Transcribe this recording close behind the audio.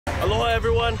Aloha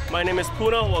everyone, my name is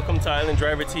Puna, welcome to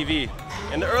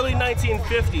IslandDriverTV. In the early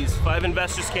 1950s, 5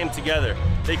 investors came together.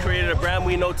 They created a brand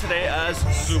we know today as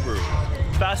Subaru.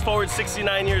 Fast forward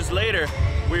 69 years later,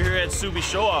 we're here at Subie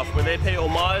Showoff, where they pay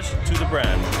homage to the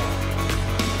brand.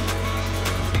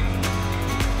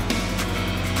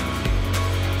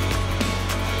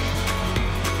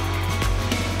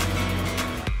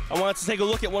 I wanted to take a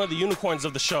look at one of the unicorns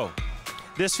of the show.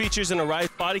 This features an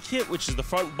arrived body kit, which is the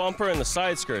front bumper and the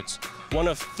side skirts, one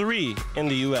of 3 in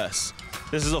the US.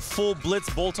 This is a full Blitz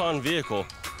bolt-on vehicle.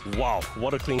 Wow,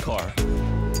 what a clean car.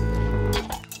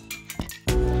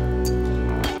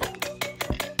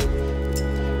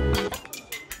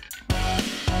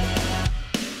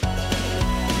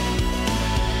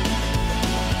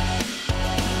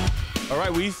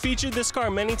 Alright, we've featured this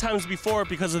car many times before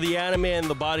because of the anime and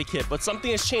the body kit, but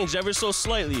something has changed ever so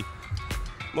slightly.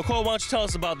 McCall, why don't you tell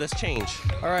us about this change?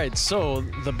 All right, so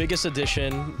the biggest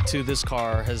addition to this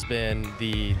car has been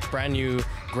the brand new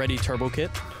Greddy Turbo Kit.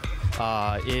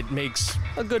 It makes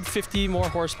a good 50 more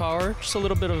horsepower, just a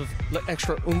little bit of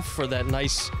extra oomph for that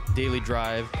nice daily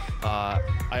drive. I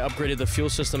upgraded the fuel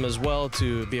system as well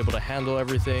to be able to handle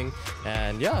everything.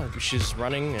 And yeah, she's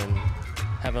running and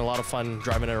having a lot of fun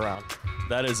driving it around.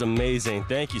 That is amazing.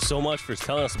 Thank you so much for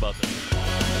telling us about this.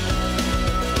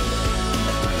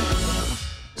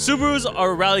 Subarus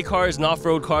are rally cars and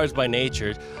off-road cars by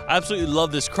nature. I absolutely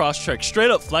love this Crosstrek,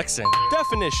 straight up flexing.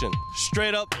 Definition,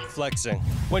 straight up flexing.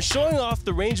 When showing off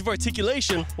the range of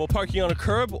articulation while parking on a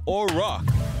curb or rock.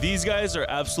 These guys are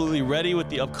absolutely ready with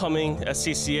the upcoming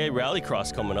SCCA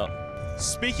Rallycross coming up.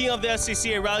 Speaking of the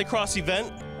SCCA Rallycross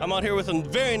event, I'm out here with a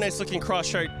very nice looking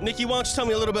Crosstrek. Nikki, why don't you tell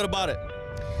me a little bit about it?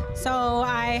 So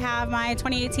I have my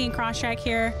 2018 Crosstrek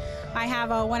here. I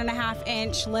have a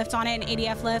 1.5-inch lift on it, an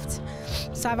ADF lift.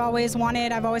 So I've always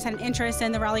had an interest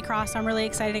in the Rallycross. So I'm really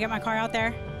excited to get my car out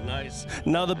there. Nice.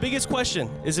 Now the biggest question,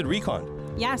 is it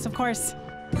recon? Yes, of course.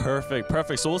 Perfect,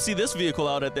 perfect. So we'll see this vehicle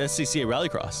out at the SCCA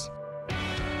Rallycross.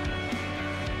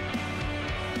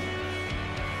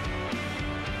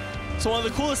 So one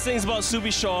of the coolest things about Subie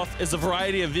Showoff is the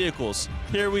variety of vehicles.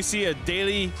 Here we see a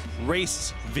daily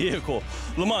race vehicle.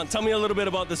 Lamont, tell me a little bit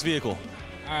about this vehicle.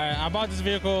 All right, I bought this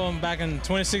vehicle back in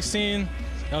 2016.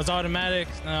 It was automatic.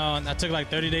 I took like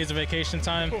 30 days of vacation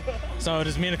time. So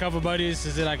just me and a couple buddies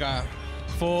did like a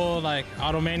full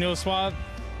auto manual swap.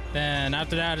 Then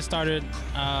after that, I started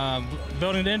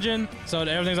building the engine. So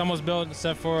everything's almost built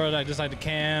except for just the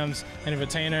cams and the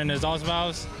retainer and the exhaust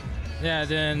valves. Yeah,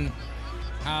 then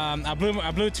I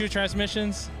blew 2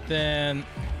 transmissions. Then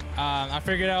I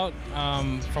figured out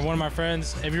from one of my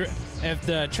friends if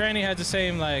the tranny had the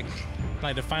same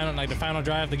the final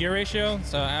drive, the gear ratio.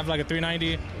 So I have like a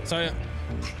 390. So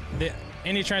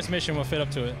any transmission will fit up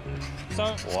to it.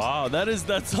 So wow,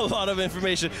 that's a lot of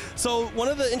information. So one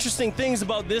of the interesting things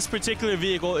about this particular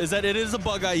vehicle is that it is a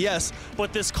bug eye, yes,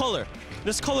 but this color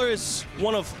is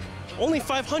one of only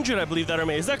 500, I believe, that are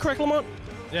made. Is that correct, Lamont?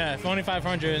 Yeah, it's only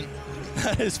 500.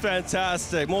 That is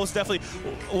fantastic. Most definitely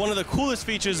one of the coolest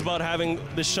features about having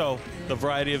the show, the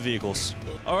variety of vehicles.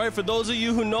 All right, for those of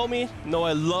you who know me, know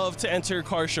I love to enter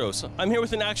car shows. I'm here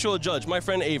with an actual judge, my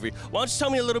friend Avery. Why don't you tell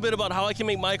me a little bit about how I can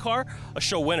make my car a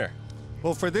show winner?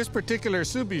 Well, for this particular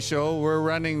Subie show, we're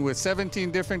running with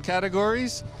 17 different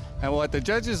categories. And what the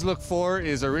judges look for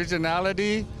is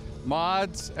originality,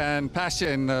 mods, and passion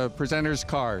in the presenters'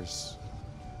 cars.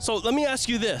 So let me ask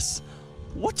you this.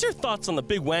 What's your thoughts on the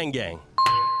Big Wang Gang?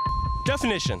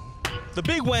 Definition. The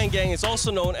Big Wang Gang is also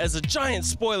known as a giant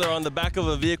spoiler on the back of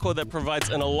a vehicle that provides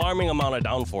an alarming amount of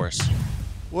downforce.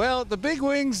 Well, the big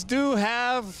wings do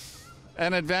have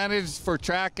an advantage for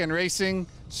track and racing,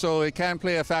 so it can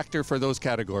play a factor for those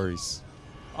categories.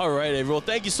 All right, Avery. Well,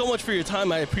 thank you so much for your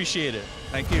time. I appreciate it.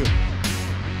 Thank you.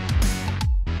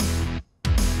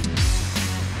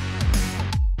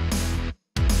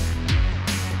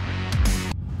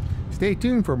 Stay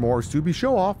tuned for more Subie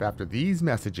Showoff after these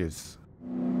messages.